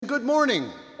good morning.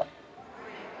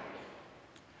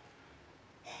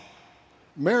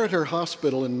 Meriter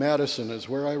Hospital in Madison is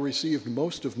where I received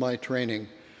most of my training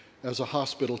as a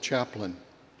hospital chaplain.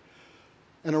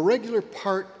 And a regular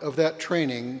part of that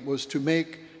training was to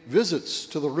make visits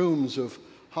to the rooms of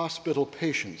hospital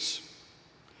patients.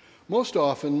 Most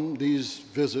often, these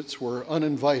visits were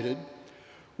uninvited,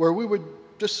 where we would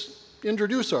just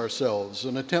introduce ourselves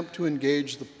and attempt to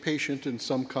engage the patient in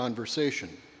some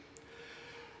conversation.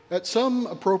 At some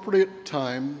appropriate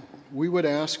time, we would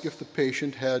ask if the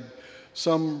patient had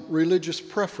some religious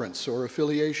preference or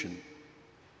affiliation.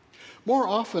 More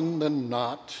often than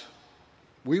not,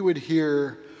 we would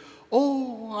hear,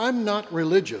 "Oh, I'm not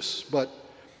religious, but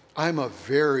I'm a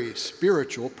very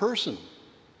spiritual person."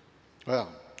 Well,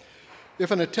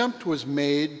 if an attempt was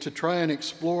made to try and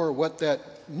explore what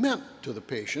that meant to the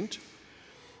patient,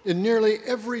 in nearly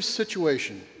every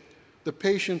situation, the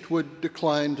patient would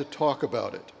decline to talk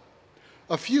about it.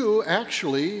 A few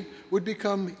actually would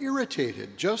become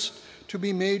irritated just to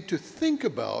be made to think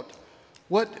about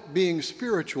what being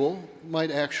spiritual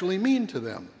might actually mean to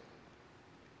them.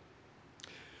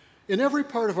 In every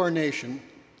part of our nation,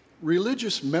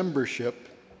 religious membership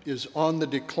is on the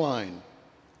decline.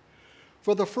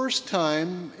 For the first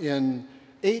time in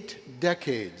 8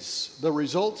 decades, the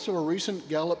results of a recent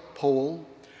Gallup poll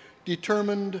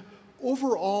determined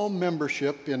overall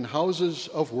membership in houses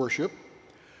of worship,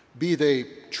 be they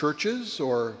churches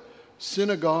or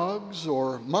synagogues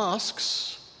or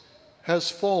mosques,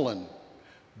 has fallen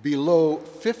below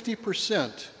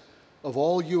 50% of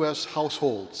all U.S.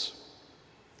 households.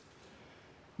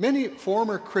 Many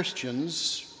former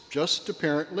Christians just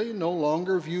apparently no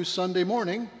longer view Sunday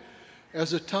morning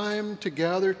as a time to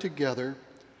gather together,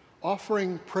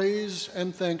 offering praise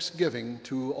and thanksgiving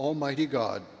to Almighty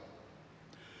God.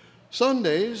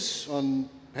 Sundays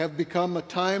have become a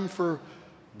time for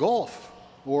golf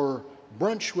or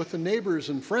brunch with the neighbors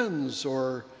and friends,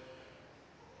 or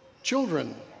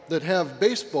children that have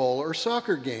baseball or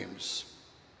soccer games.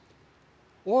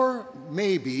 Or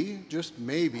maybe, just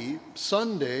maybe,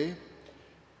 Sunday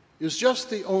is just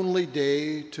the only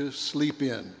day to sleep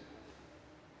in.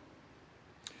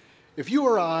 If you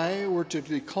or I were to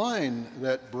decline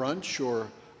that brunch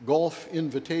or golf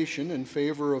invitation in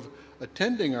favor of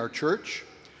attending our church,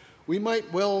 we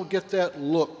might well get that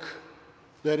look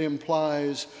that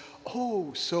implies,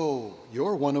 "Oh, so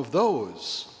you're one of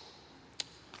those."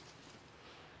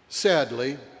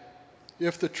 Sadly,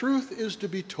 if the truth is to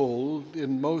be told,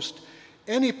 in most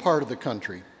any part of the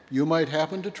country you might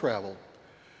happen to travel,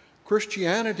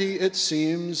 Christianity, it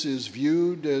seems, is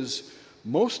viewed as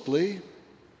mostly,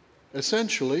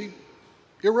 essentially,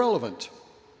 irrelevant.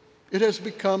 It has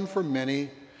become, for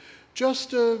many,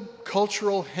 just a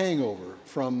cultural hangover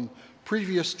from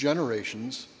previous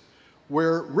generations,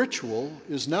 where ritual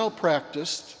is now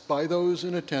practiced by those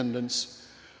in attendance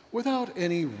without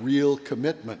any real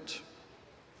commitment.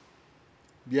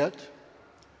 Yet,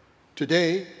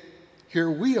 today,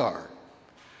 here we are,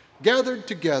 gathered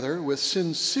together with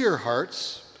sincere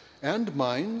hearts and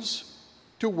minds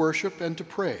to worship and to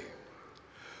pray.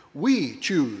 We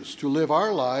choose to live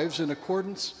our lives in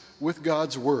accordance with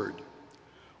God's Word.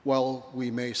 While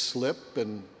we may slip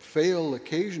and fail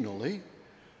occasionally,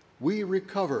 we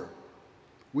recover,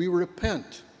 we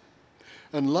repent,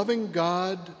 and loving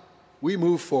God, we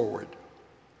move forward.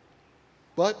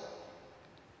 But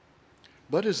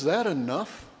is that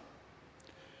enough?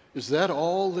 Is that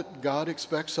all that God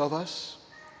expects of us?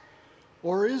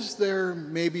 Or is there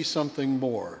maybe something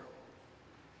more?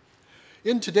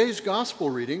 In today's gospel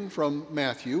reading from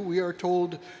Matthew, we are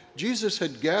told Jesus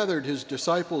had gathered his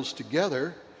disciples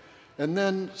together and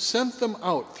then sent them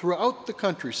out throughout the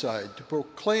countryside to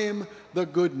proclaim the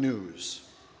good news.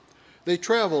 They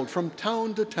traveled from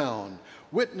town to town,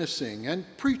 witnessing and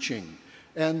preaching,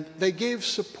 and they gave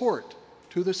support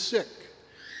to the sick,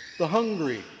 the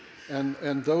hungry,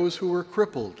 and those who were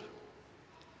crippled.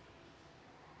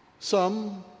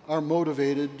 Some are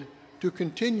motivated to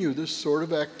continue this sort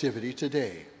of activity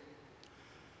today.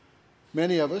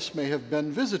 Many of us may have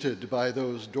been visited by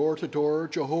those door-to-door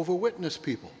Jehovah's Witness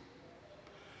people.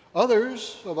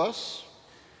 Others of us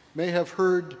may have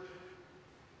heard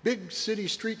big city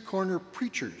street corner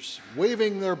preachers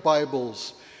waving their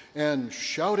Bibles and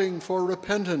shouting for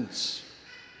repentance.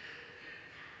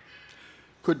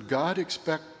 Could God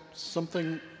expect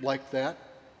something like that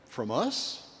from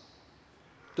us?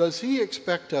 Does he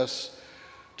expect us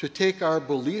to take our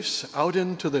beliefs out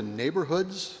into the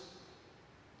neighborhoods?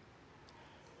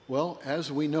 Well,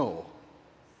 as we know,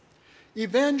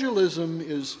 evangelism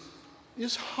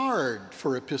is hard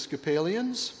for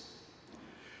Episcopalians.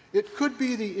 It could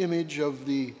be the image of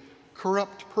the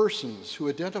corrupt persons who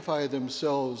identify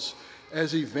themselves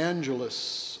as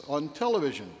evangelists on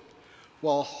television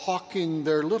while hawking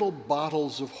their little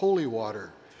bottles of holy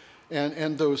water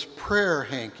and those prayer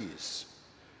hankies.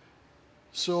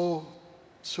 So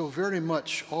very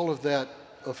much all of that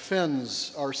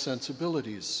offends our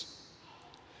sensibilities.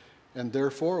 And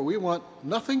therefore, we want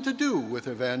nothing to do with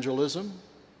evangelism.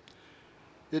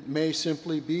 It may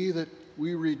simply be that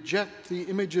we reject the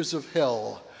images of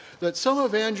hell that some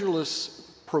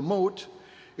evangelists promote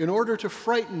in order to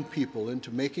frighten people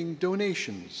into making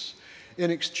donations in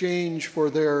exchange for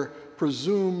their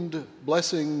presumed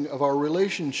blessing of our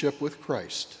relationship with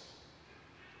Christ.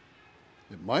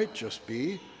 It might just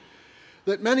be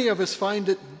that many of us find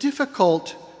it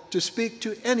difficult to speak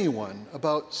to anyone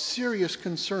about serious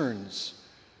concerns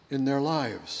in their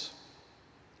lives.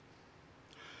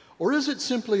 Or is it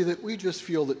simply that we just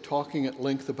feel that talking at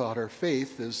length about our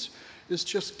faith is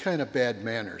just kind of bad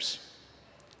manners?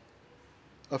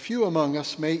 A few among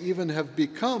us may even have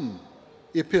become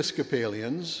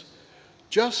Episcopalians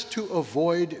just to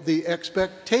avoid the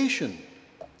expectation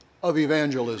of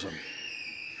evangelism.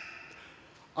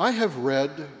 I have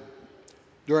read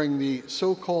during the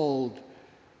so-called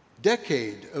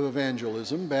decade of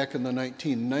evangelism back in the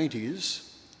 1990s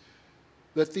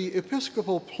that the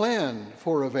Episcopal plan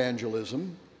for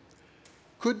evangelism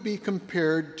could be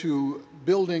compared to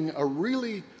building a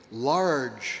really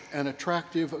large and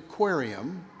attractive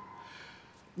aquarium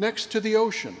next to the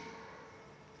ocean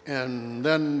and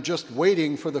then just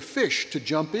waiting for the fish to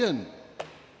jump in.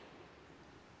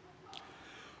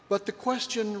 But the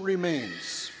question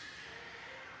remains,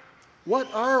 what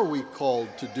are we called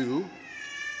to do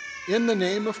in the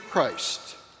name of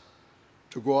Christ?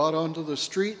 To go out onto the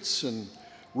streets and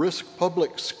risk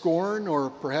public scorn, or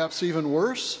perhaps even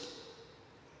worse?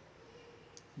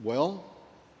 Well,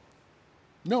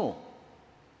 no,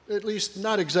 at least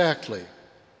not exactly.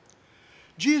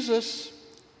 Jesus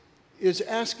is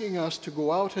asking us to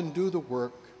go out and do the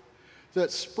work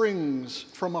that springs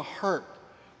from a heart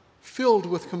filled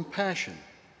with compassion,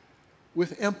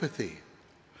 with empathy,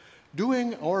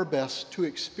 doing our best to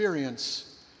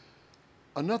experience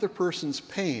another person's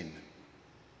pain.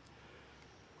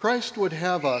 Christ would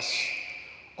have us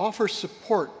offer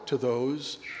support to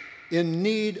those in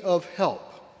need of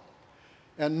help,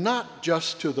 and not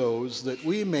just to those that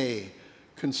we may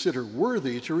consider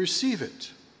worthy to receive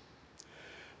it.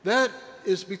 That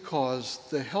is because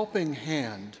the helping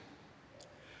hand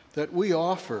that we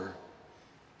offer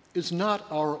is not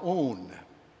our own.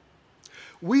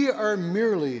 We are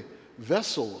merely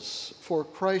vessels for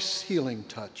Christ's healing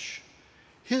touch,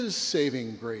 His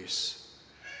saving grace,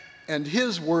 and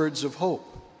His words of hope.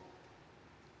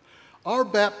 Our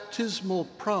baptismal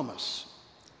promise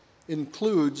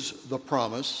includes the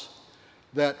promise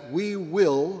that we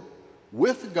will,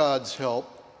 with God's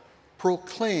help,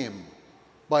 proclaim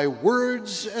by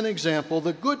words and example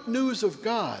the good news of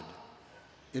God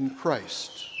in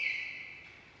Christ.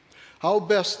 How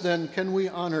best then can we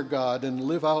honor God and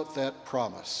live out that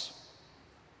promise?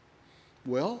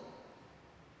 Well,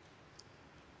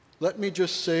 let me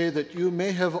just say that you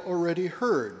may have already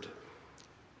heard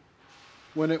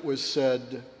when it was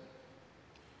said,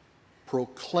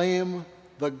 proclaim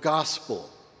the gospel,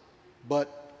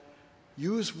 but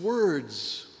use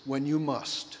words when you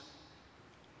must.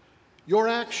 Your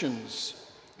actions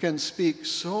can speak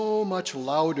so much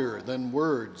louder than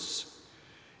words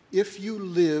if you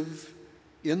live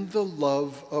in the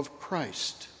love of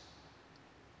Christ.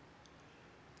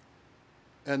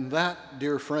 And that,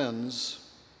 dear friends,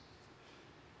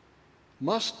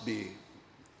 must be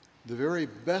the very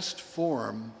best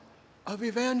form of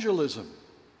evangelism.